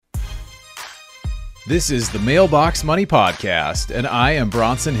This is the Mailbox Money Podcast, and I am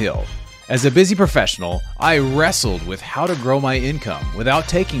Bronson Hill. As a busy professional, I wrestled with how to grow my income without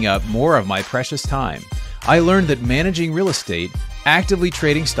taking up more of my precious time. I learned that managing real estate, actively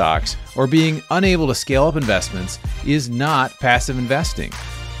trading stocks, or being unable to scale up investments is not passive investing.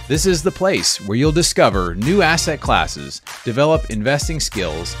 This is the place where you'll discover new asset classes, develop investing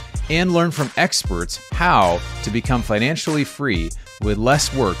skills, and learn from experts how to become financially free with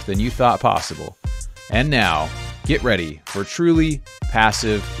less work than you thought possible. And now, get ready for truly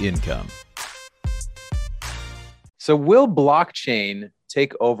passive income. So will blockchain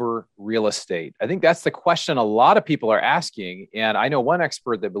take over real estate? I think that's the question a lot of people are asking. And I know one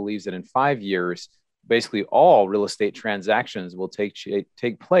expert that believes that in 5 years, basically all real estate transactions will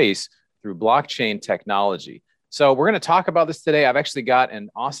take place through blockchain technology. So we're going to talk about this today. I've actually got an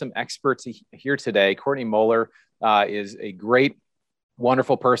awesome expert here today. Courtney Moeller is a great,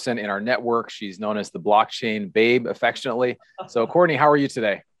 wonderful person in our network. She's known as the blockchain babe affectionately. So Courtney, how are you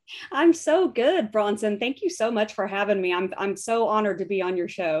today? I'm so good, Bronson. Thank you so much for having me. I'm so honored to be on your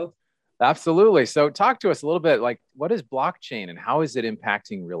show. Absolutely. So talk to us a little bit, like what is blockchain and how is it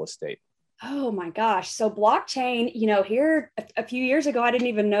impacting real estate? Oh my gosh. So blockchain, here a few years ago, I didn't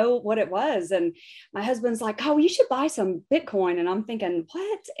even know what it was. And my husband's like, oh, you should buy some Bitcoin. And I'm thinking,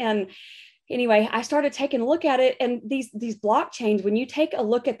 what? And anyway, I started taking a look at it, and these blockchains, when you take a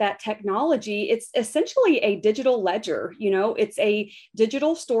look at that technology, it's essentially a digital ledger. It's a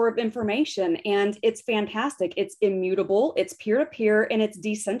digital store of information, and it's fantastic. It's immutable, it's peer-to-peer, and it's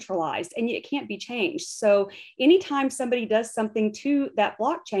decentralized, and it can't be changed. So anytime somebody does something to that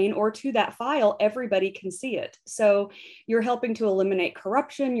blockchain or to that file, everybody can see it. So you're helping to eliminate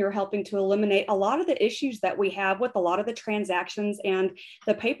corruption. You're helping to eliminate a lot of the issues that we have with a lot of the transactions and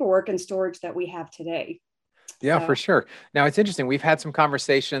the paperwork and storage that we have today. Yeah, for sure. Now it's interesting. We've had some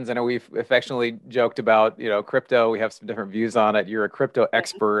conversations. I know we've affectionately joked about, crypto. We have some different views on it. You're a crypto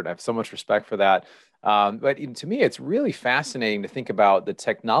expert. I have so much respect for that. But to me, it's really fascinating to think about the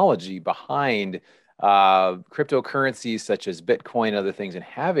technology behind cryptocurrencies such as Bitcoin and other things, and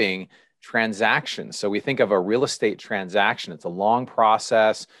having transactions. So we think of a real estate transaction. It's a long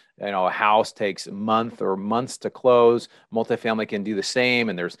process. A house takes a month or months to close. Multifamily can do the same.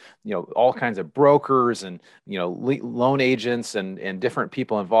 And there's, all kinds of brokers and, loan agents and different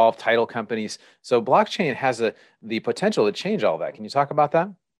people involved, title companies. So blockchain has the potential to change all that. Can you talk about that?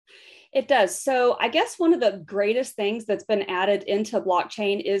 It does. So I guess one of the greatest things that's been added into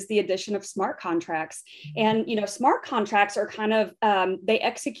blockchain is the addition of smart contracts. And, smart contracts are kind of, they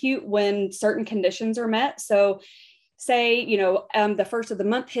execute when certain conditions are met. So say, the first of the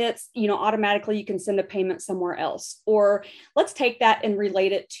month hits, automatically you can send a payment somewhere else. Or let's take that and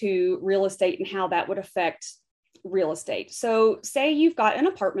relate it to real estate and how that would affect real estate. So say you've got an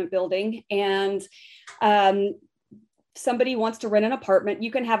apartment building and somebody wants to rent an apartment,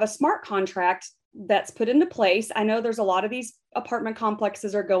 you can have a smart contract that's put into place. I know there's a lot of these apartment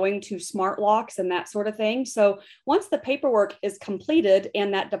complexes are going to smart locks and that sort of thing. So once the paperwork is completed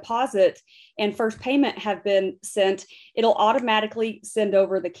and that deposit and first payment have been sent, it'll automatically send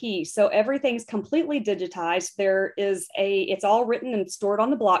over the key. So everything's completely digitized. It's all written and stored on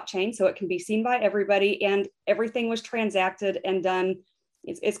the blockchain so it can be seen by everybody, and everything was transacted and done.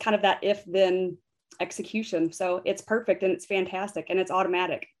 It's kind of that if-then execution. So it's perfect and it's fantastic and it's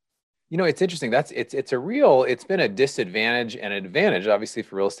automatic. It's interesting. It's been a disadvantage and an advantage, obviously,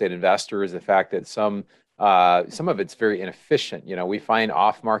 for real estate investors. The fact that some of it's very inefficient. We find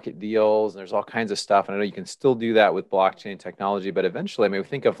off-market deals and there's all kinds of stuff. And I know you can still do that with blockchain technology, but eventually, we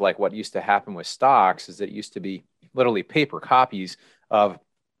think of like what used to happen with stocks is that it used to be literally paper copies of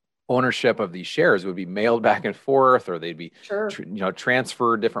ownership of these shares would be mailed back and forth, or they'd be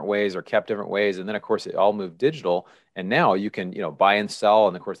transferred different ways or kept different ways. And then of course it all moved digital, and now you can buy and sell,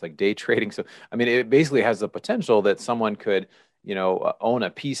 and of course like day trading. So it basically has the potential that someone could own a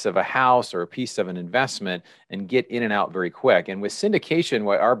piece of a house or a piece of an investment and get in and out very quick. And with syndication,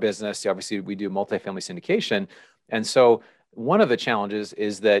 what our business, obviously we do multifamily syndication, and so one of the challenges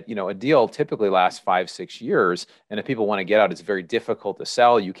is that, a deal typically lasts 5-6 years. And if people want to get out, it's very difficult to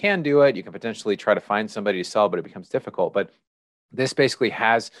sell. You can do it. You can potentially try to find somebody to sell, but it becomes difficult. But this basically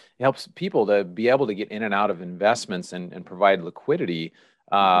helps people to be able to get in and out of investments and provide liquidity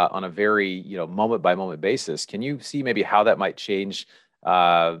on a very, moment by moment basis. Can you see maybe how that might change,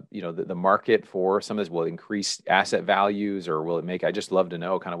 the market for some of this? Will it increase asset values, or will it I just love to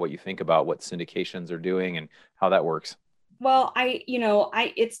know kind of what you think about what syndications are doing and how that works. Well,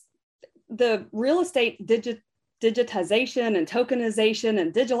 it's the real estate digitization and tokenization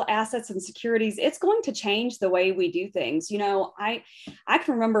and digital assets and securities, it's going to change the way we do things. I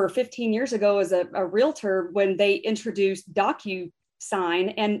can remember 15 years ago as a realtor when they introduced DocuSign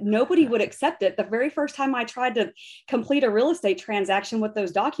and nobody would accept it. The very first time I tried to complete a real estate transaction with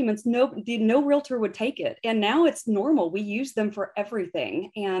those documents, no realtor would take it. And now it's normal. We use them for everything.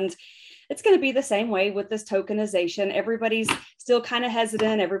 And it's going to be the same way with this tokenization. Everybody's still kind of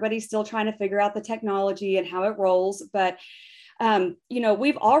hesitant. Everybody's still trying to figure out the technology and how it rolls. But,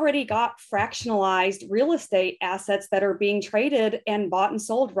 we've already got fractionalized real estate assets that are being traded and bought and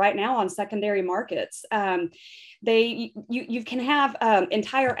sold right now on secondary markets. You can have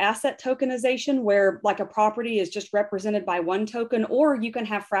entire asset tokenization where like a property is just represented by one token, or you can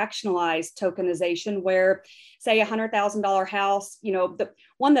have fractionalized tokenization where, say, $100,000 house, the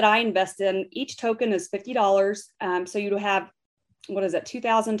one that I invest in, each token is $50. So you'd have,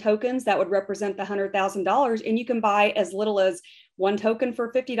 2,000 tokens that would represent the $100,000, and you can buy as little as one token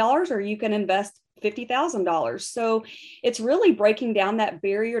for $50, or you can invest $50,000. So it's really breaking down that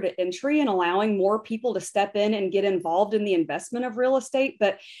barrier to entry and allowing more people to step in and get involved in the investment of real estate.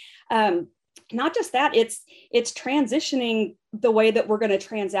 But not just that, it's transitioning the way that we're going to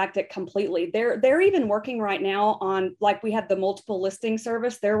transact it completely. They're even working right now on, like, we have the multiple listing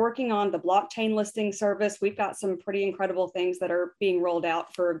service. They're working on the blockchain listing service. We've got some pretty incredible things that are being rolled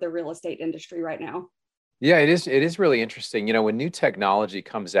out for the real estate industry right now. Yeah, it is. It is really interesting. When new technology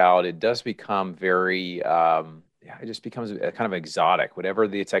comes out, it does become very, it just becomes kind of exotic, whatever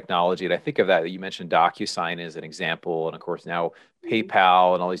the technology. And I think of that, you mentioned DocuSign as an example. And of course, now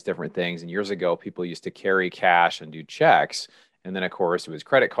PayPal and all these different things. And years ago, people used to carry cash and do checks. And then, of course, it was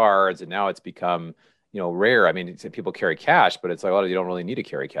credit cards. And now it's become, rare. I mean, people carry cash, but it's like, you don't really need to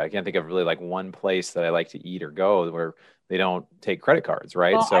carry cash. I can't think of really like one place that I like to eat or go where they don't take credit cards,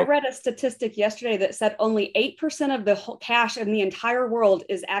 right? Well, I read a statistic yesterday that said only 8% of the whole cash in the entire world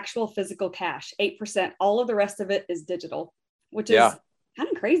is actual physical cash. 8%. All of the rest of it is digital, which is kind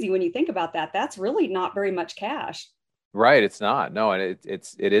of crazy when you think about that. That's really not very much cash. Right. It's not. No, and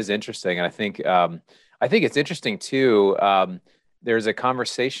it is interesting. And I think it's interesting too. There's a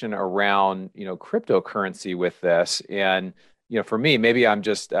conversation around, cryptocurrency with this. And for me, maybe I'm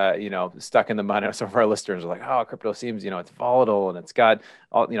just, stuck in the mud. Some of our listeners are like, oh, crypto seems, it's volatile and it's got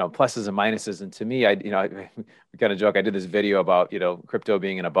all, pluses and minuses. And to me, we kind of joke, I did this video about, crypto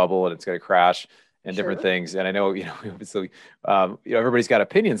being in a bubble and it's going to crash and different things. And I know, obviously, everybody's got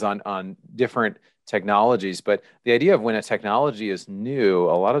opinions on different technologies, but the idea of when a technology is new,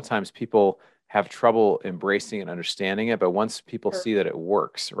 a lot of times people have trouble embracing and understanding it. But once people see that it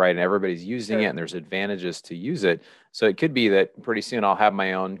works, right, and everybody's using it and there's advantages to use it. So it could be that pretty soon I'll have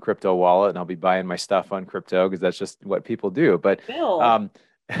my own crypto wallet and I'll be buying my stuff on crypto because that's just what people do. But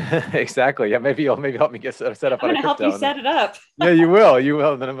exactly. Yeah, maybe you'll help me get set up on a crypto. I'm going to help you set it up. Yeah, you will.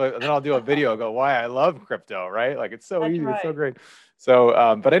 And then I'll do a video, go, why I love crypto, right? Like it's so easy. Right. It's so great.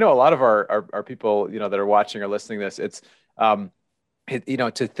 So, but I know a lot of our people, that are watching or listening to this, it's,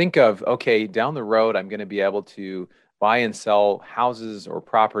 to think of, okay, down the road, I'm going to be able to buy and sell houses or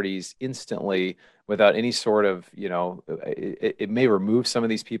properties instantly without any sort of, it may remove some of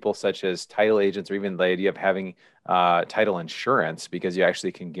these people, such as title agents, or even the idea of having title insurance, because you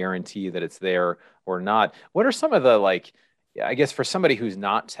actually can guarantee that it's there or not. What are some of the, I guess for somebody who's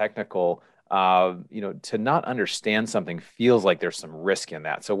not technical, to not understand something feels like there's some risk in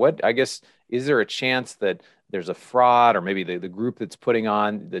that. So is there a chance that there's a fraud, or maybe the group that's putting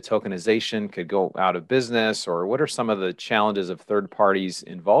on the tokenization could go out of business? Or what are some of the challenges of third parties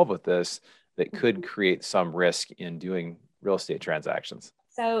involved with this that could create some risk in doing real estate transactions?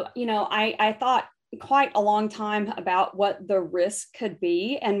 So, I thought quite a long time about what the risk could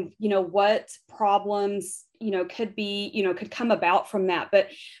be and, what problems, could come about from that.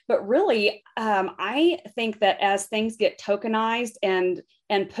 But really, I think that as things get tokenized and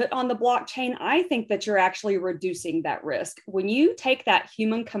put on the blockchain, I think that you're actually reducing that risk. When you take that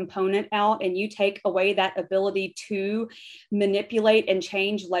human component out and you take away that ability to manipulate and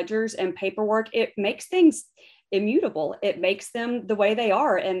change ledgers and paperwork, it makes things immutable. It makes them the way they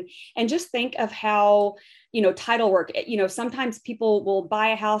are. And just think of how, title work, sometimes people will buy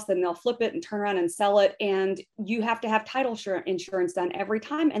a house, then they'll flip it and turn around and sell it. And you have to have title insurance done every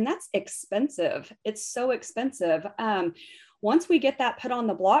time. And that's expensive. It's so expensive. Once we get that put on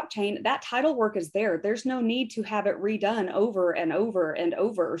the blockchain, that title work is there. There's no need to have it redone over and over and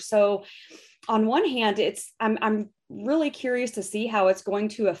over. So on one hand, I'm really curious to see how it's going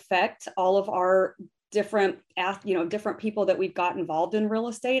to affect all of our different people that we've got involved in real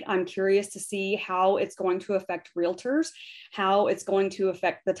estate. I'm curious to see how it's going to affect realtors, how it's going to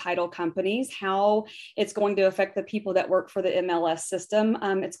affect the title companies, how it's going to affect the people that work for the MLS system.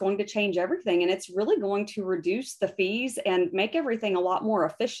 It's going to change everything, and it's really going to reduce the fees and make everything a lot more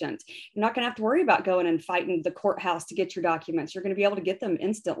efficient. You're not going to have to worry about going and fighting the courthouse to get your documents. You're going to be able to get them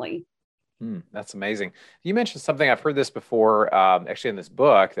instantly. That's amazing. You mentioned something, I've heard this before, actually in this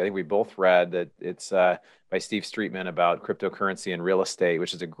book that I think we both read, that it's by Steve Streetman about cryptocurrency and real estate,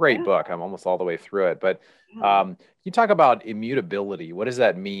 which is a great book. I'm almost all the way through it. But you talk about immutability. What does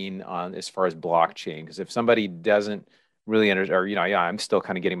that mean on as far as blockchain? Because if somebody doesn't really understand, or, I'm still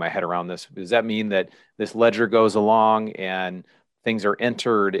kind of getting my head around this. Does that mean that this ledger goes along and things are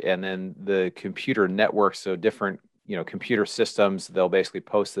entered, and then the computer networks, so different, computer systems, they'll basically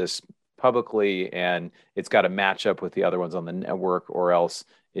post this publicly, and it's got to match up with the other ones on the network, or else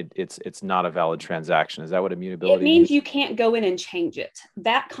it's not a valid transaction? Is that what immutability means? Means? You can't go in and change it.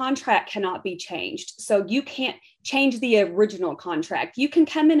 That contract cannot be changed. So you can't change the original contract. You can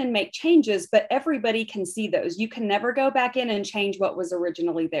come in and make changes, but everybody can see those. You can never go back in and change what was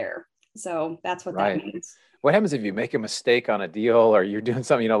originally there. So that's what that means. What happens if you make a mistake on a deal, or you're doing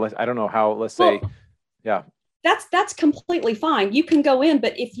something, I don't know how, let's say, that's completely fine. You can go in,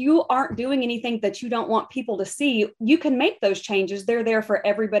 but if you aren't doing anything that you don't want people to see, you can make those changes. They're there for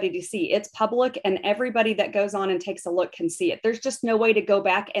everybody to see. It's public, and everybody that goes on and takes a look can see it. There's just no way to go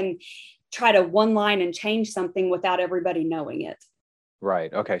back and try to one line and change something without everybody knowing it.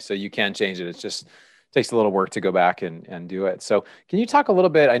 Right. Okay. So you can change it. It's just takes a little work to go back and do it. So can you talk a little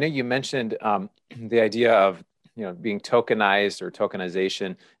bit? I know you mentioned the idea of, being tokenized or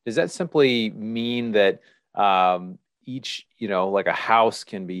tokenization. Does that simply mean that each, like a house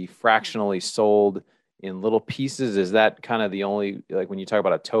can be fractionally sold in little pieces? Is that kind of the only, like when you talk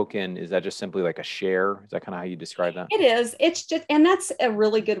about a token, is that just simply like a share? Is that kind of how you describe that? It is. It's just, and that's a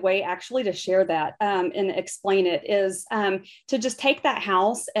really good way actually to share that and explain it, is to just take that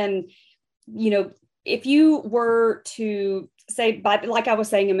house and, if you were to say, like I was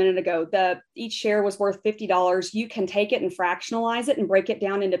saying a minute ago, each share was worth $50, you can take it and fractionalize it and break it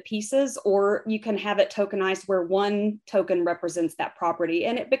down into pieces, or you can have it tokenized where one token represents that property,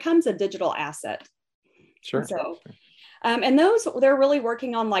 and it becomes a digital asset. Sure. So, and they're really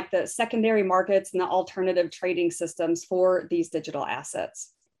working on like the secondary markets and the alternative trading systems for these digital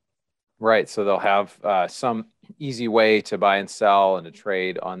assets. Right. So they'll have some easy way to buy and sell and to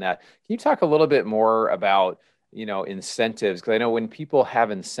trade on that. Can you talk a little bit more about, incentives? Because I know when people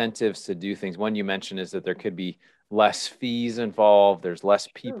have incentives to do things, one you mentioned is that there could be less fees involved. There's less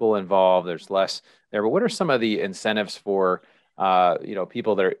people involved. There's less there. But what are some of the incentives for,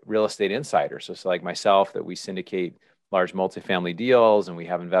 people that are real estate insiders? So like myself, that we syndicate large multifamily deals and we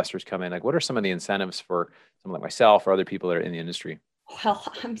have investors come in. Like, what are some of the incentives for someone like myself or other people that are in the industry? Well,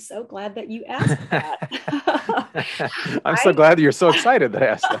 I'm so glad that you asked that. I'm so glad that you're so excited that I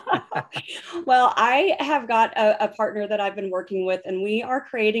asked that. Well, I have got a partner that I've been working with, and we are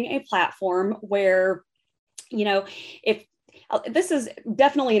creating a platform where, if this is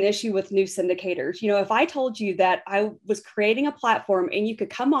definitely an issue with new syndicators. If I told you that I was creating a platform and you could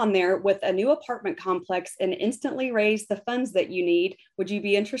come on there with a new apartment complex and instantly raise the funds that you need, would you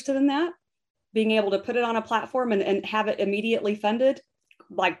be interested in that? Being able to put it on a platform and have it immediately funded,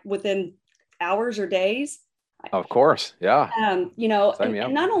 like within hours or days. Of course. Yeah. And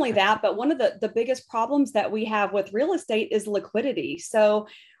not only that, but one of the biggest problems that we have with real estate is liquidity. So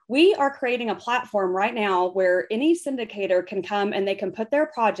we are creating a platform right now where any syndicator can come and they can put their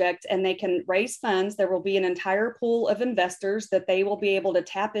project and they can raise funds. There will be an entire pool of investors that they will be able to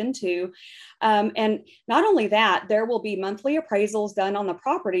tap into. And not only that, there will be monthly appraisals done on the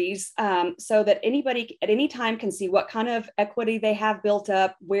properties so that anybody at any time can see what kind of equity they have built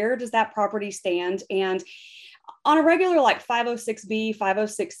up, where does that property stand. And on a regular like 506B,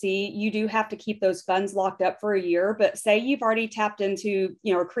 506C, you do have to keep those funds locked up for a year. But say you've already tapped into,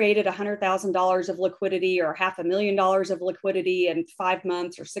 or created $100,000 of liquidity or $500,000 of liquidity in 5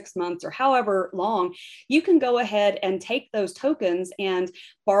 months or 6 months or however long, you can go ahead and take those tokens and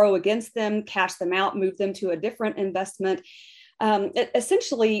borrow against them, cash them out, move them to a different investment.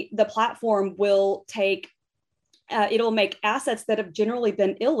 Essentially, the platform will take it'll make assets that have generally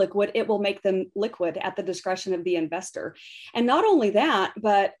been illiquid, it will make them liquid at the discretion of the investor. And not only that,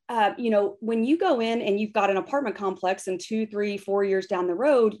 but when you go in and you've got an apartment complex and 2, 3, 4 years down the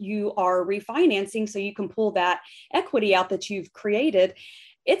road, you are refinancing so you can pull that equity out that you've created.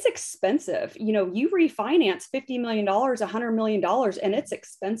 it's expensive. You refinance $50 million, $100 million, and it's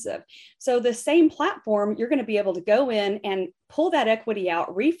expensive. So the same platform, you're going to be able to go in and pull that equity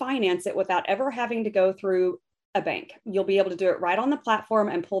out, refinance it without ever having to go through a bank. You'll be able to do it right on the platform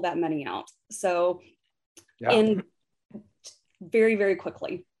and pull that money out. So in very, very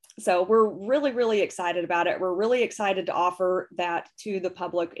quickly. So we're really, really excited about it. We're really excited to offer that to the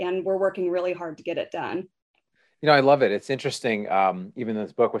public, and we're working really hard to get it done. I love it. It's interesting. Even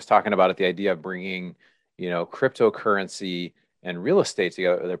this book was talking about it, the idea of bringing, cryptocurrency and real estate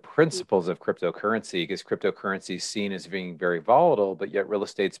together, the principles of cryptocurrency, because cryptocurrency is seen as being very volatile, but yet real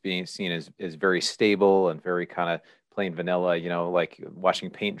estate's being seen as very stable and very kind of plain vanilla, like watching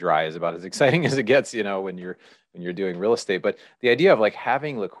paint dry is about as exciting as it gets, when you're doing real estate. But the idea of like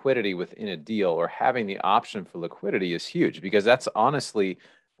having liquidity within a deal or having the option for liquidity is huge, because that's honestly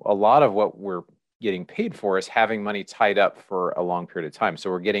a lot of what we're getting paid for is having money tied up for a long period of time. So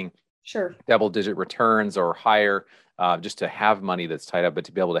we're getting double-digit returns or higher just to have money that's tied up, but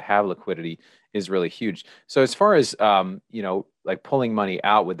to be able to have liquidity is really huge. So as far as like pulling money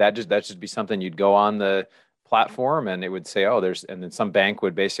out, would that just be something you'd go on the platform and it would say, oh, and then some bank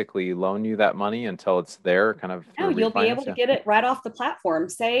would basically loan you that money until it's there, kind of? No, you'll be able to get it right off the platform.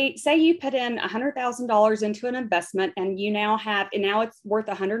 Say you put in $100,000 into an investment, and now it's worth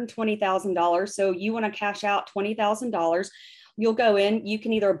 $120,000. So you want to cash out $20,000. You'll go in, you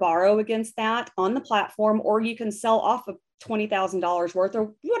can either borrow against that on the platform, or you can sell off of $20,000 worth,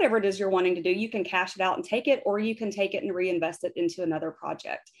 or whatever it is you're wanting to do. You can cash it out and take it, or you can take it and reinvest it into another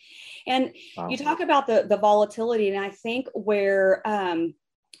project. And you talk about the volatility, and I think where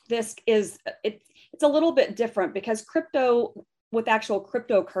this is, it's a little bit different, because crypto with actual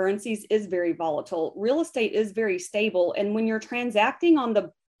cryptocurrencies is very volatile. Real estate is very stable. And when you're transacting on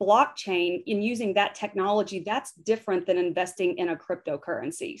the blockchain and using that technology, that's different than investing in a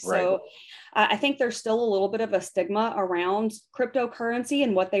cryptocurrency. So I think there's still a little bit of a stigma around cryptocurrency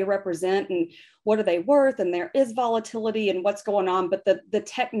and what they represent and what are they worth, and there is volatility and what's going on. But the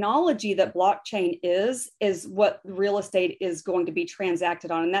technology that blockchain is what real estate is going to be transacted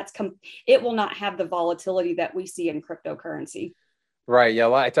on, and it will not have the volatility that we see in cryptocurrency. Right. Yeah.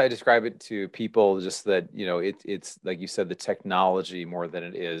 I describe it to people just that, it's like you said, the technology more than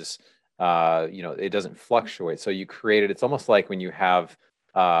it is, it doesn't fluctuate. So you create it. It's almost like when you have,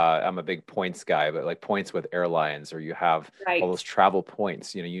 I'm a big points guy, but like points with airlines, or you have all those travel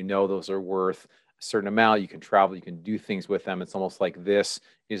points, those are worth a certain amount. You can travel, you can do things with them. It's almost like this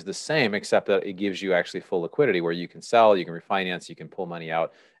is the same, except that it gives you actually full liquidity where you can sell, you can refinance, you can pull money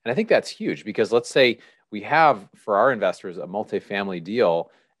out. And I think that's huge, because let's say we have, for our investors, a multifamily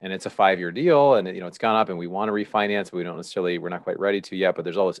deal, and it's a 5-year deal, and it's gone up, and we want to refinance, but we're not quite ready to yet, but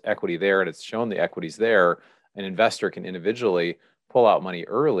there's all this equity there, and it's shown the equity's there. An investor can individually pull out money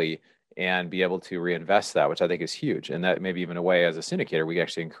early and be able to reinvest that, which I think is huge. And that maybe even a way, as a syndicator, we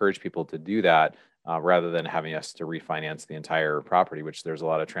actually encourage people to do that rather than having us to refinance the entire property, which there's a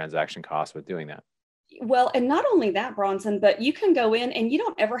lot of transaction costs with doing that. Well, and not only that, Bronson, but you can go in and you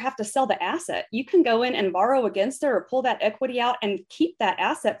don't ever have to sell the asset. You can go in and borrow against it or pull that equity out and keep that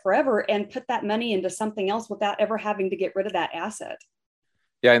asset forever and put that money into something else without ever having to get rid of that asset.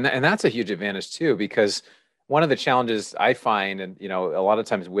 Yeah, and that's a huge advantage too, because one of the challenges I find, and a lot of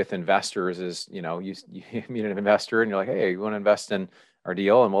times with investors is, you meet an investor and you're like, hey, you want to invest in our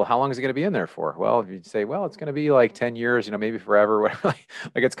deal? And well, how long is it going to be in there for? Well, if you say, well, it's going to be like 10 years, maybe forever, whatever,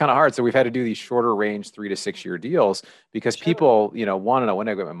 like it's kind of hard. So we've had to do these shorter range 3 to 6 year deals, because people, want to know when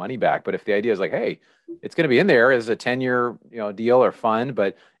I get my money back. But if the idea is like, hey, it's going to be in there as a 10-year, deal or fund,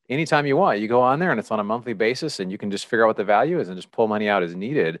 but anytime you want, you go on there and it's on a monthly basis and you can just figure out what the value is and just pull money out as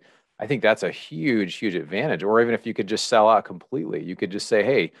needed. I think that's a huge, huge advantage. Or even if you could just sell out completely, you could just say,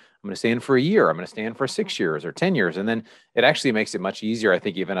 hey, I'm going to stay in for a year. I'm going to stay in for 6 years or 10 years. And then it actually makes it much easier, I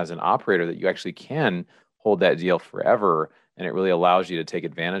think, even as an operator, that you actually can hold that deal forever. And it really allows you to take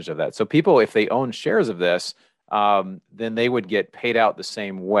advantage of that. So people, if they own shares of this, then they would get paid out the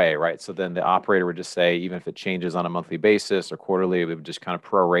same way, right? So then the operator would just say, even if it changes on a monthly basis or quarterly, it would just kind of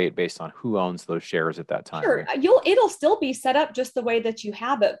prorate based on who owns those shares at that time. Sure, right? It'll still be set up just the way that you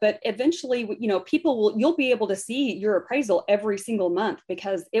have it, but eventually, you'll be able to see your appraisal every single month,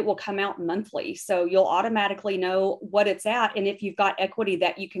 because it will come out monthly. So you'll automatically know what it's at, and if you've got equity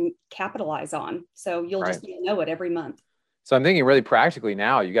that you can capitalize on. So you'll just know it every month. So I'm thinking really practically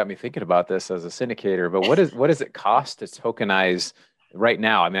now. You got me thinking about this as a syndicator, but what does it cost to tokenize right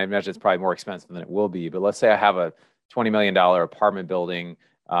now? I mean, I imagine it's probably more expensive than it will be, but let's say I have a $20 million apartment building.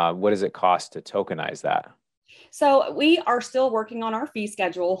 What does it cost to tokenize that? So we are still working on our fee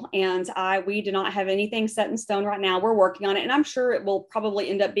schedule, and we do not have anything set in stone right now. We're working on it, and I'm sure it will probably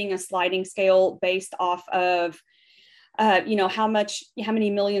end up being a sliding scale based off of how many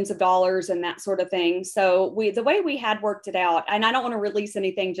millions of dollars and that sort of thing. So the way we had worked it out, and I don't want to release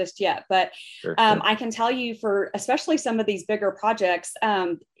anything just yet, but Sure, sure. I can tell you for especially some of these bigger projects,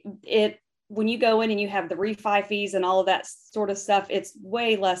 it when you go in and you have the refi fees and all of that sort of stuff, it's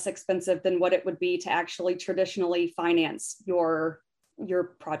way less expensive than what it would be to actually traditionally finance your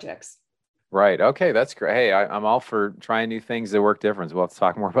projects. Right. Okay. That's great. Hey, I'm all for trying new things that work different. We'll have to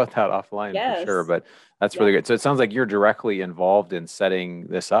talk more about that offline for sure. Yes. But that's Yeah. really good. So it sounds like you're directly involved in setting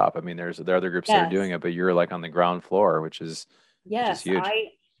this up. I mean, there are other groups that are doing Yes. it, but you're like on the ground floor, which is Yes. huge.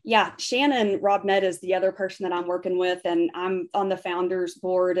 Yeah, Shannon Robnett is the other person that I'm working with, and I'm on the founders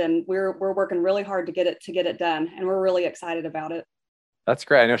board, and we're working really hard to get it done, and we're really excited about it. That's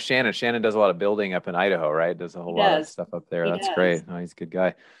great. I know Shannon. Shannon does a lot of building up in Idaho, right? Does a He whole lot of does. stuff up there. He That's great. does. Oh, he's a good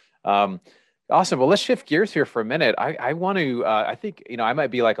guy. Um, awesome. Well, let's shift gears here for a minute. I want to, I think, I might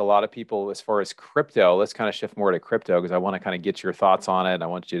be like a lot of people as far as crypto. Let's kind of shift more to crypto because I want to kind of get your thoughts on it. I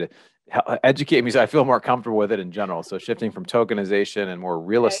want you to educate me so I feel more comfortable with it in general. So shifting from tokenization and more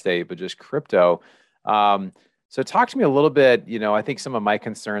real Okay. estate, but just crypto. Um, so talk to me a little bit, I think some of my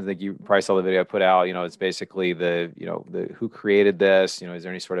concerns, like you probably saw the video I put out, it's basically the who created this, is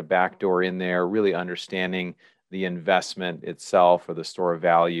there any sort of backdoor in there, really understanding the investment itself or the store of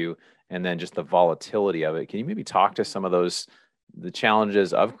value, and then just the volatility of it. Can you maybe talk to some of the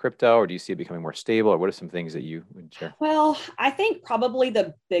challenges of crypto, or do you see it becoming more stable, or what are some things that you would share? Well, I think probably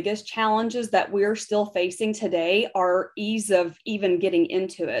the biggest challenges that we're still facing today are ease of even getting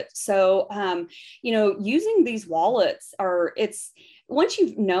into it. So, using these wallets are it's once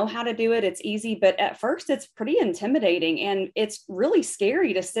you know how to do it, it's easy, but at first it's pretty intimidating and it's really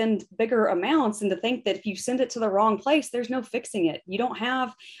scary to send bigger amounts and to think that if you send it to the wrong place, there's no fixing it. You don't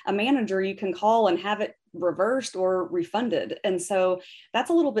have a manager you can call and have it reversed or refunded. And so that's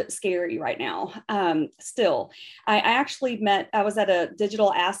a little bit scary right now. Still, I was at a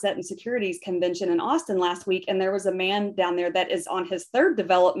digital asset and securities convention in Austin last week, and there was a man down there that is on his third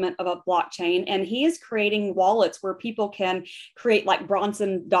development of a blockchain, and he is creating wallets where people can create like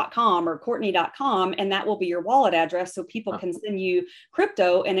Bronson.com or Courtney.com, and that will be your wallet address. So people can send you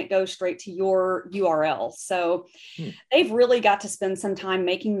crypto and it goes straight to your URL. So Hmm. they've really got to spend some time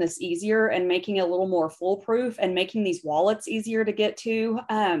making this easier and making it a little more foolproof and making these wallets easier to get to.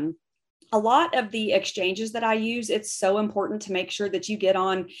 A lot of the exchanges that I use, it's so important to make sure that you get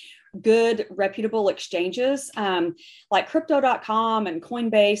on good, reputable exchanges like crypto.com and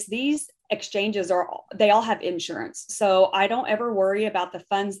Coinbase. These exchanges they all have insurance. So I don't ever worry about the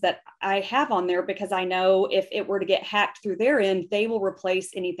funds that I have on there because I know if it were to get hacked through their end, they will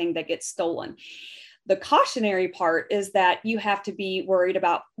replace anything that gets stolen. The cautionary part is that you have to be worried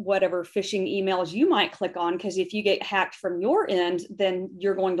about whatever phishing emails you might click on, because if you get hacked from your end, then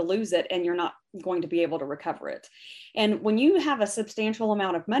you're going to lose it and you're not going to be able to recover it. And when you have a substantial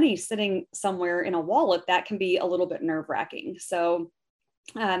amount of money sitting somewhere in a wallet, that can be a little bit nerve wracking. So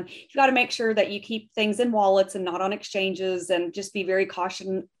you've got to make sure that you keep things in wallets and not on exchanges, and just be very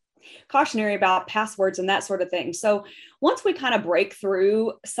cautionary about passwords and that sort of thing. So once we kind of break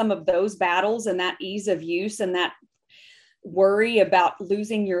through some of those battles and that ease of use and that worry about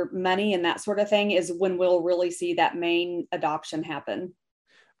losing your money and that sort of thing, is when we'll really see that main adoption happen.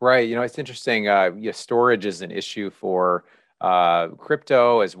 Right. It's interesting. Yeah, storage is an issue for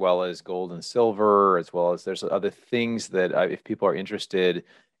crypto as well as gold and silver, as well as there's other things that if people are interested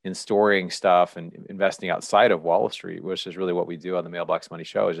in storing stuff and investing outside of Wall Street, which is really what we do on the Mailbox Money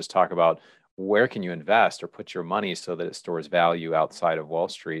Show, is just talk about where can you invest or put your money so that it stores value outside of Wall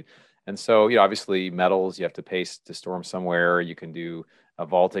Street. And so, obviously metals, you have to pay to store them somewhere. You can do a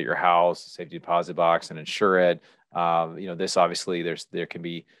vault at your house, a safety deposit box, and insure it. This obviously there can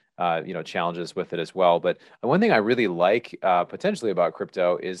be challenges with it as well. But one thing I really like potentially about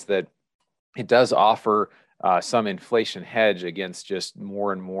crypto is that it does offer some inflation hedge against just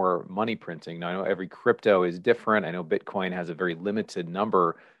more and more money printing. Now, I know every crypto is different. I know Bitcoin has a very limited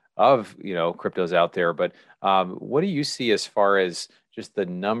number of cryptos out there, but what do you see as far as just the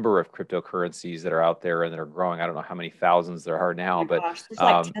number of cryptocurrencies that are out there and that are growing? I don't know how many thousands there are Oh now, my but gosh, there's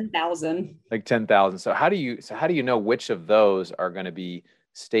like um, 10,000. like 10,000. So how do you know which of those are going to be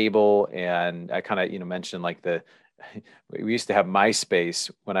stable? And I kind of, mentioned like we used to have MySpace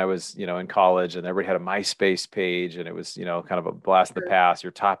when I was, in college, and everybody had a MySpace page, and it was, kind of a blast of the Sure. past,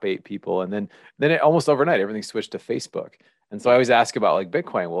 your top 8 people. And then it almost overnight, everything switched to Facebook. And so I Yeah. always ask about like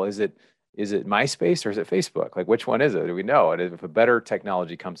Bitcoin. Well, Is it MySpace or is it Facebook? Like, which one is it? Do we know? And if a better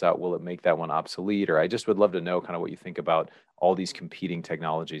technology comes out, will it make that one obsolete? Or I just would love to know kind of what you think about all these competing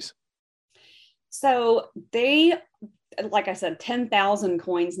technologies. So they, like I said, 10,000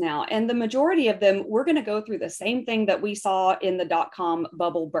 coins now. And the majority of them, we're going to go through the same thing that we saw in the dot-com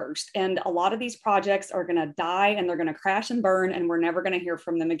bubble burst. And a lot of these projects are going to die and they're going to crash and burn, and we're never going to hear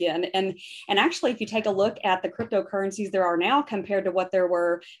from them again. And actually, if you take a look at the cryptocurrencies there are now compared to what there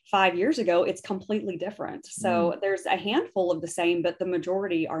were 5 years ago, it's completely different. So there's a handful of the same, but the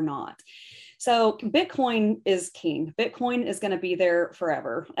majority are not. So Bitcoin is king. Bitcoin is going to be there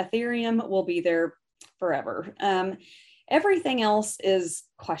forever. Ethereum will be there forever. Everything else is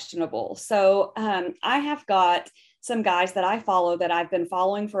questionable. So I have got some guys that I follow that I've been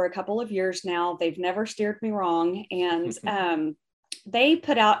following for a couple of years now. They've never steered me wrong. And they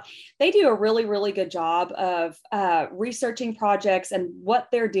do a really, really good job of researching projects and what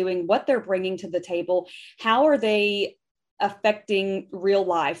they're doing, what they're bringing to the table. How are they affecting real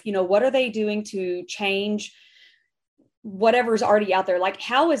life? What are they doing to change whatever's already out there? Like,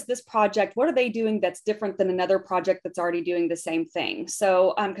 how is this project, what are they doing that's different than another project that's already doing the same thing?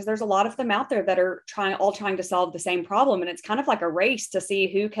 So because there's a lot of them out there that are trying to solve the same problem, and it's kind of like a race to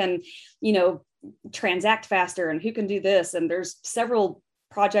see who can transact faster and who can do this. And there's several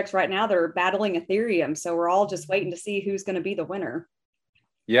projects right now that are battling Ethereum, so we're all just waiting to see who's going to be the winner.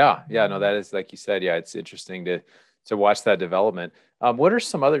 Yeah, no, that is, like you said, yeah, it's interesting to watch that development. What are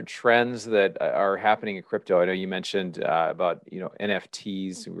some other trends that are happening in crypto? I know you mentioned about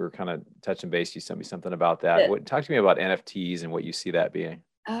NFTs. We were kind of touching base. You sent me something about that. Talk to me about NFTs and what you see that being.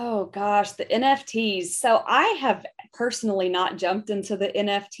 Oh gosh, the NFTs. So I have personally not jumped into the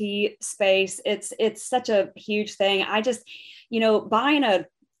NFT space. It's such a huge thing. I just, buying a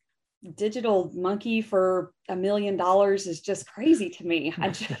digital monkey for $1 million is just crazy to me.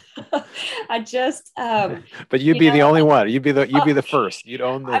 I just but you'd be the only one. You'd be the first. You'd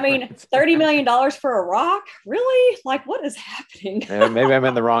own the $30 million for a rock, really? Like, what is happening? Maybe I'm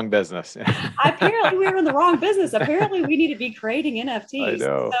in the wrong business. Apparently we're in the wrong business. Apparently we need to be creating NFTs. I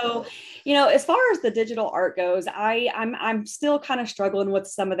know. So as far as the digital art goes, I'm still kind of struggling with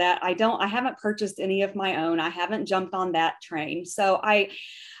some of that. I haven't purchased any of my own. I haven't jumped on that train. So I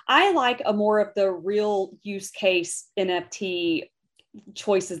like a more of the real use case NFT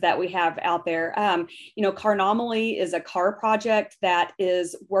choices that we have out there. Carnomaly is a car project that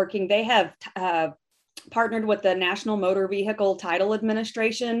is working. They have partnered with the National Motor Vehicle Title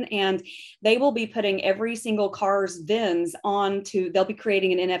Administration, and they will be putting every single car's VINs they'll be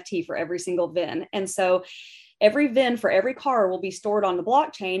creating an NFT for every single VIN. And so every VIN for every car will be stored on the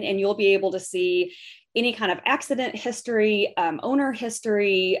blockchain, and you'll be able to see any kind of accident history, owner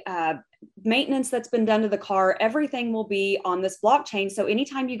history, maintenance that's been done to the car. Everything will be on this blockchain. So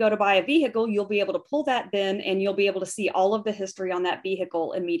anytime you go to buy a vehicle, you'll be able to pull that VIN and you'll be able to see all of the history on that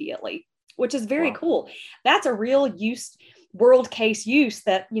vehicle immediately, which is very cool. That's a real world case use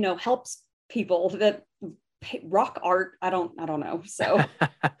that, helps people. That rock art, I don't know. So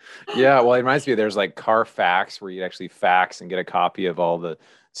yeah, well, it reminds me, there's like Carfax, where you actually fax and get a copy of all the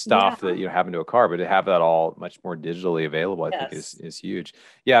stuff that happen to a car, but to have that all much more digitally available, I think is huge.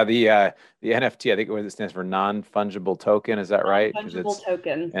 Yeah, the NFT, I think what it stands for, non-fungible token. Is that right? Non-fungible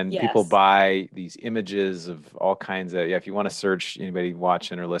token. And people buy these images of all kinds of, if you want to search, anybody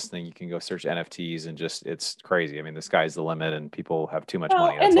watching or listening, you can go search NFTs and it's crazy. I mean, the sky's the limit and people have too much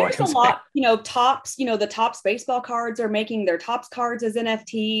money. That's and there's a lot, Topps, the Topps baseball cards are making their Topps cards as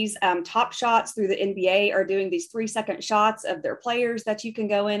NFTs. Top Shots through the NBA are doing these 3-second shots of their players that you can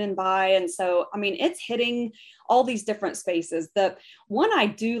go in and buy. And so, it's hitting all these different spaces. The one I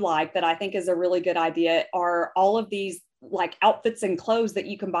do like that I think is a really good idea are all of these like outfits and clothes that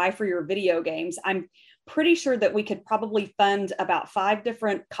you can buy for your video games. I'm pretty sure that we could probably fund about 5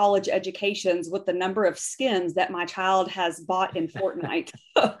 different college educations with the number of skins that my child has bought in Fortnite.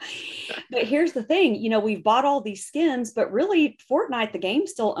 But here's the thing, we've bought all these skins, but really Fortnite, the game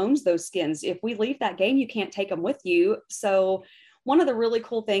still owns those skins. If we leave that game, you can't take them with you. So one of the really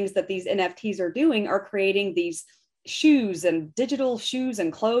cool things that these NFTs are doing are creating these shoes and digital shoes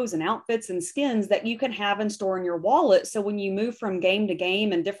and clothes and outfits and skins that you can have and store in your wallet. So when you move from game to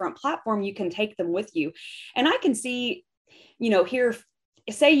game and different platform, you can take them with you. And I can see, here,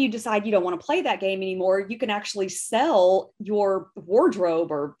 say you decide you don't want to play that game anymore, you can actually sell your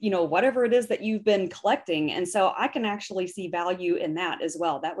wardrobe or, whatever it is that you've been collecting. And so I can actually see value in that as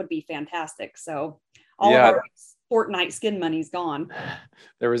well. That would be fantastic. So all of our Fortnite skin money's gone.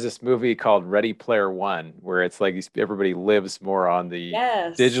 There was this movie called Ready Player One, where it's like everybody lives more on the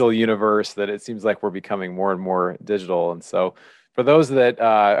digital universe, that it seems like we're becoming more and more digital. And so for for those that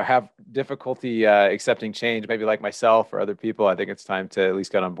have difficulty accepting change, maybe like myself or other people, I think it's time to at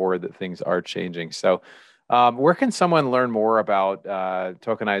least get on board that things are changing. So where can someone learn more about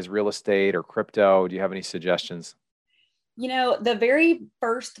tokenized real estate or crypto? Do you have any suggestions? The very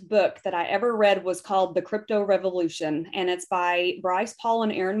first book that I ever read was called The Crypto Revolution, and it's by Bryce Paul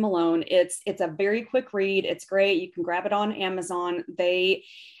and Aaron Malone. It's a very quick read. It's great. You can grab it on Amazon. They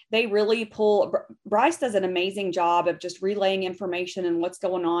really Bryce does an amazing job of just relaying information and what's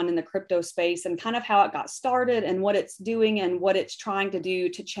going on in the crypto space and kind of how it got started and what it's doing and what it's trying to do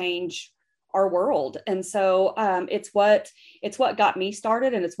to change our world. And so it's what got me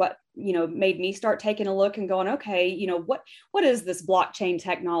started, and it's what made me start taking a look and going, okay, what is this blockchain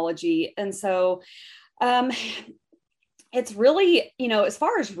technology? And so it's really, as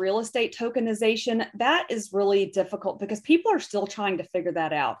far as real estate tokenization, that is really difficult because people are still trying to figure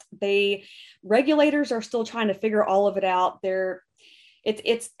that out. Regulators are still trying to figure all of it out. A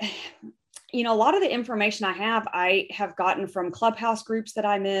lot of the information I have gotten from Clubhouse groups that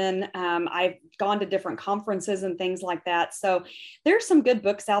I'm in. I've gone to different conferences and things like that. So there's some good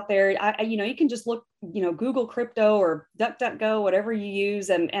books out there. You can just look, Google crypto or DuckDuckGo, whatever you use,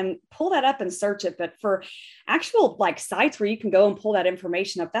 and pull that up and search it. But for actual sites where you can go and pull that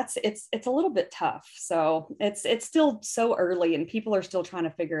information up, it's a little bit tough. So it's still so early and people are still trying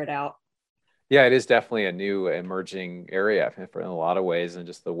to figure it out. Yeah, it is definitely a new emerging area in a lot of ways, and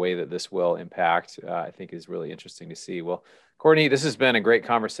just the way that this will impact, I think, is really interesting to see. Well, Courtney, this has been a great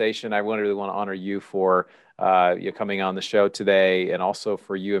conversation. I really want to honor you for you coming on the show today, and also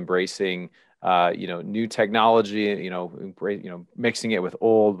for you embracing new technology, mixing it with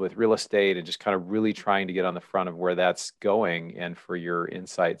real estate, and just kind of really trying to get on the front of where that's going, and for your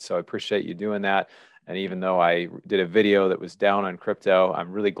insights. So I appreciate you doing that. And even though I did a video that was down on crypto,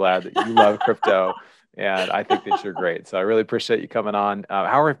 I'm really glad that you love crypto, and I think that you're great. So I really appreciate you coming on.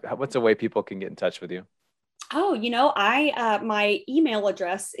 What's a way people can get in touch with you? Oh, my email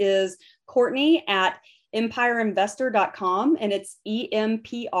address is Courtney@empireinvestor.com, and it's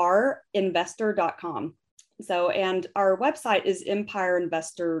EMPRinvestor.com. So, and our website is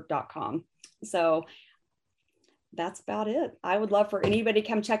empireinvestor.com. So that's about it. I would love for anybody to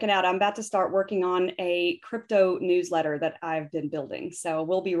come check it out. I'm about to start working on a crypto newsletter that I've been building. So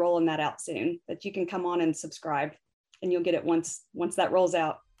we'll be rolling that out soon, but you can come on and subscribe and you'll get it once that rolls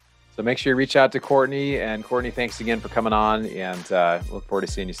out. So make sure you reach out to Courtney. And Courtney, thanks again for coming on, and look forward to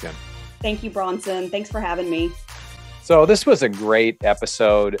seeing you soon. Thank you, Bronson. Thanks for having me. So this was a great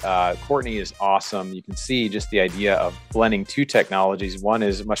episode. Courtney is awesome. You can see just the idea of blending two technologies. One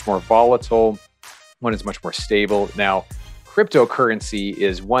is much more volatile. One is much more stable. Now, cryptocurrency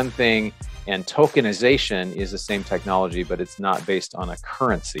is one thing, and tokenization is the same technology, but it's not based on a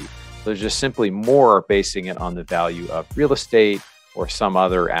currency. So there's just simply more basing it on the value of real estate or some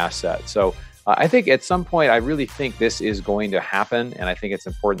other asset. So I think at some point, I really think this is going to happen, and I think it's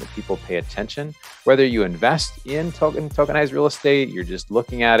important that people pay attention. Whether you invest in tokenized real estate, you're just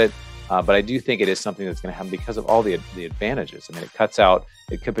looking at it, but I do think it is something that's going to happen because of all the advantages. I mean,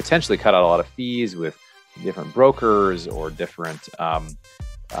 it could potentially cut out a lot of fees with different brokers or different,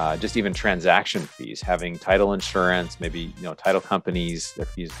 just even transaction fees. Having title insurance, maybe title companies, their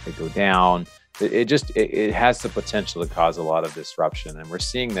fees could go down. It has the potential to cause a lot of disruption, and we're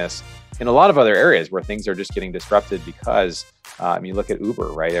seeing this in a lot of other areas where things are just getting disrupted because you look at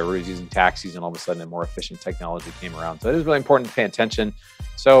Uber, right? Everybody's using taxis, and all of a sudden a more efficient technology came around. So it is really important to pay attention.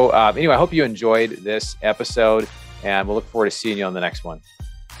 So anyway, I hope you enjoyed this episode, and we'll look forward to seeing you on the next one.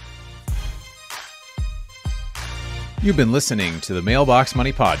 You've been listening to the Mailbox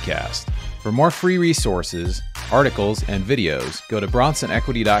Money Podcast. For more free resources, articles, and videos, go to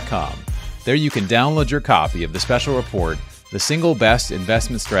bronsonequity.com. There you can download your copy of the special report, The Single Best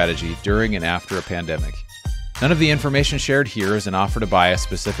Investment Strategy During and After a Pandemic. None of the information shared here is an offer to buy a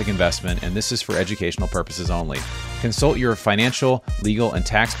specific investment, and this is for educational purposes only. Consult your financial, legal, and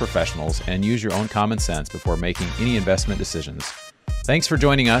tax professionals and use your own common sense before making any investment decisions. Thanks for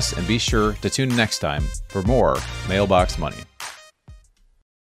joining us, and be sure to tune in next time for more Mailbox Money.